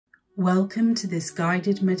Welcome to this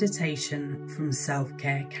guided meditation from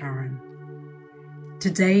Selfcare Karen.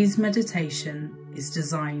 Today's meditation is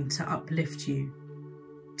designed to uplift you,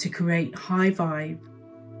 to create high vibe,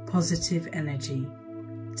 positive energy,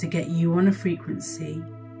 to get you on a frequency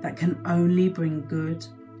that can only bring good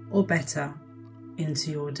or better into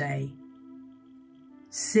your day.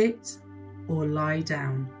 Sit or lie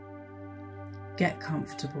down. Get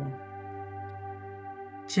comfortable.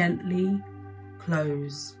 Gently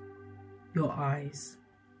close your eyes.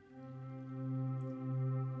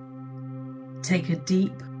 Take a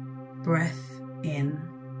deep breath in,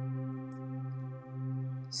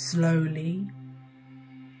 slowly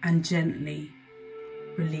and gently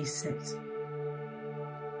release it.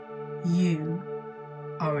 You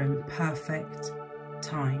are in perfect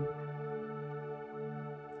time.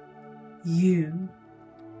 You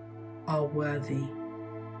are worthy.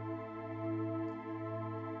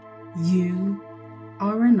 You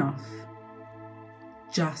are enough,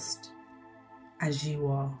 just as you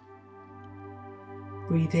are.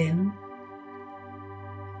 Breathe in,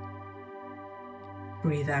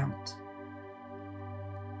 breathe out.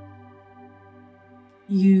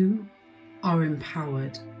 You are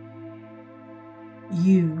empowered.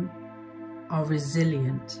 You are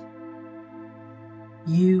resilient.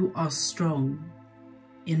 You are strong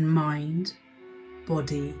in mind,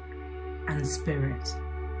 body, and spirit.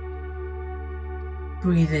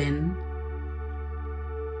 Breathe in,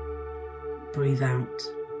 breathe out.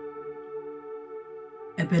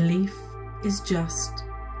 A belief is just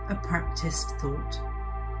a practiced thought.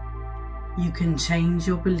 You can change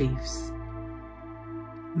your beliefs.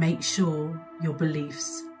 Make sure your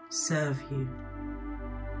beliefs serve you.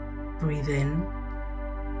 Breathe in,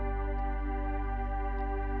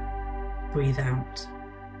 breathe out.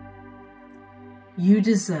 You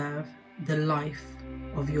deserve the life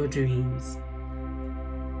of your dreams.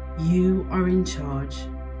 You are in charge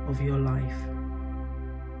of your life.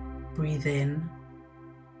 Breathe in,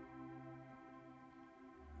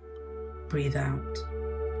 breathe out.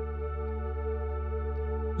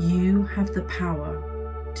 You have the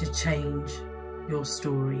power to change your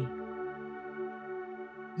story.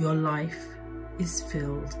 Your life is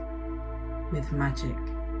filled with magic.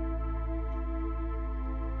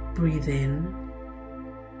 Breathe in,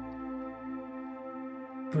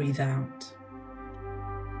 breathe out.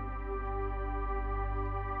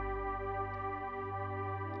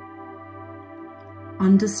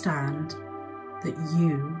 Understand that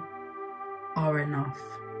you are enough.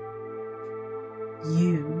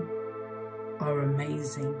 You are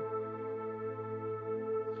amazing.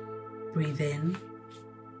 Breathe in,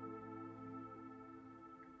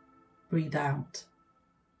 breathe out.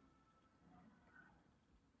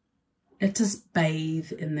 Let us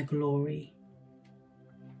bathe in the glory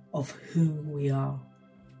of who we are.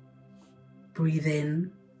 Breathe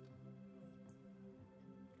in,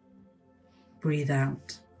 breathe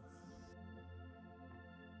out.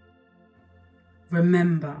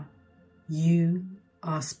 Remember, you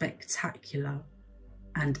are spectacular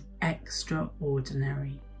and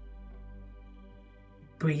extraordinary.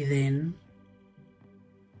 Breathe in,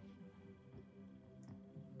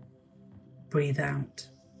 breathe out.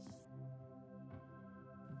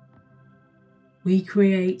 We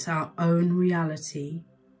create our own reality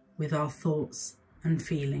with our thoughts and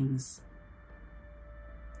feelings.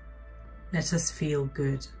 Let us feel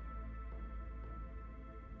good.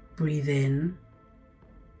 Breathe in,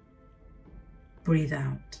 breathe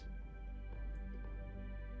out.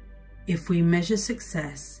 If we measure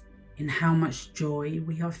success in how much joy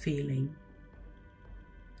we are feeling,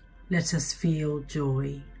 let us feel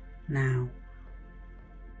joy now.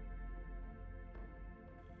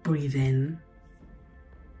 Breathe in,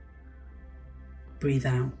 breathe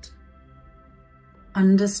out.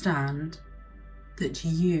 Understand that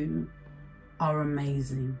you are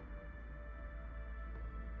amazing.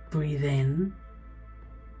 Breathe in,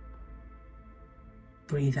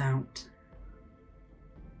 breathe out.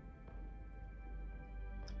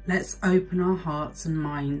 Let's open our hearts and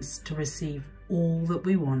minds to receive all that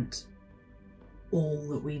we want, all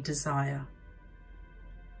that we desire.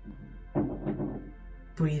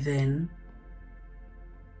 Breathe in,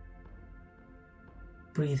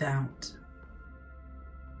 breathe out.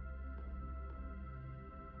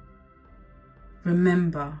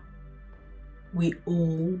 Remember, we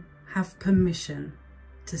all have permission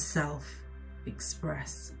to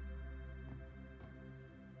self-express.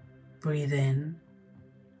 Breathe in,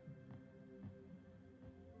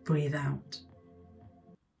 breathe out.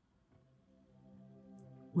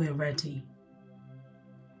 We're ready.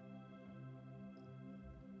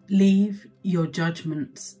 Leave your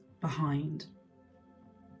judgments behind.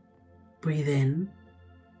 Breathe in.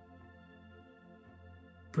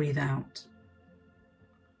 Breathe out.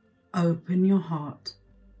 Open your heart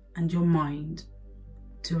and your mind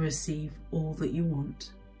to receive all that you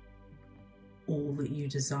want, all that you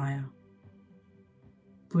desire.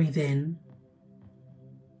 Breathe in.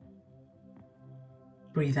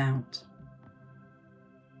 Breathe out.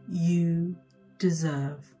 You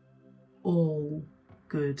deserve all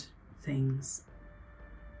good things.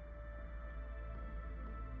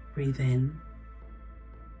 Breathe in.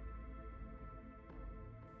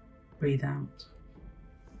 Breathe out.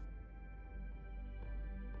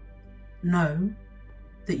 Know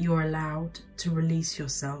that you're allowed to release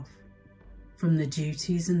yourself from the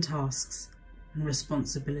duties and tasks and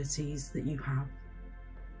responsibilities that you have.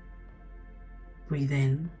 Breathe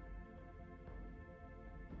in.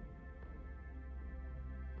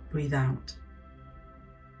 Breathe out.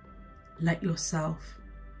 Let yourself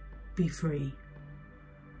be free.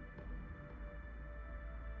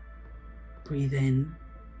 Breathe in.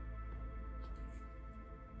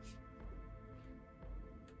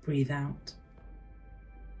 Breathe out.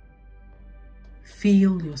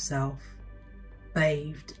 Feel yourself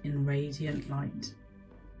bathed in radiant light.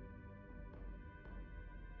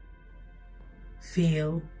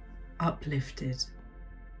 Feel uplifted.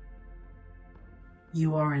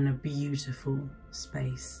 You are in a beautiful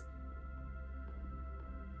space.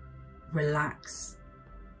 Relax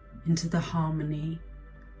into the harmony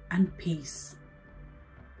and peace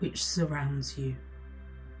which surrounds you.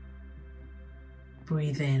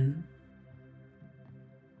 Breathe in.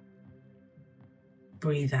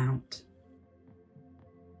 Breathe out.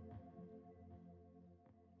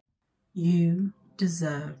 You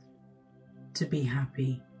deserve to be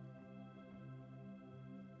happy.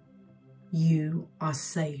 You are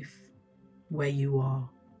safe where you are.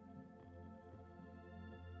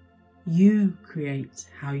 You create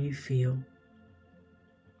how you feel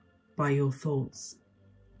by your thoughts.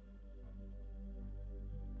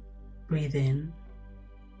 Breathe in.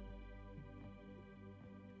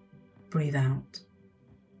 Breathe out.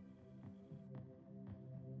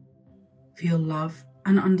 Feel love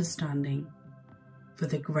and understanding for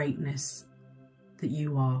the greatness that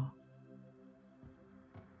you are.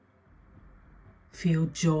 Feel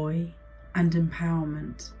joy and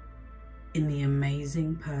empowerment in the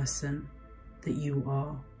amazing person that you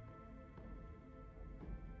are.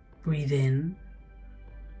 Breathe in.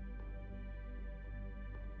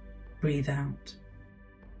 Breathe out.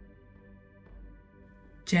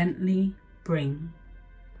 Gently bring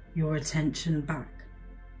your attention back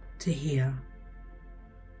to here,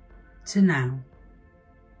 to now.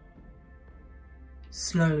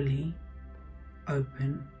 Slowly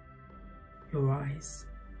open your eyes.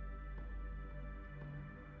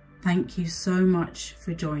 Thank you so much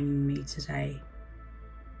for joining me today.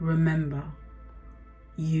 Remember,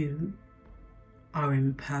 you are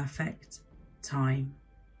in perfect time.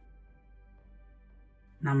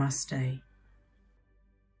 Namaste.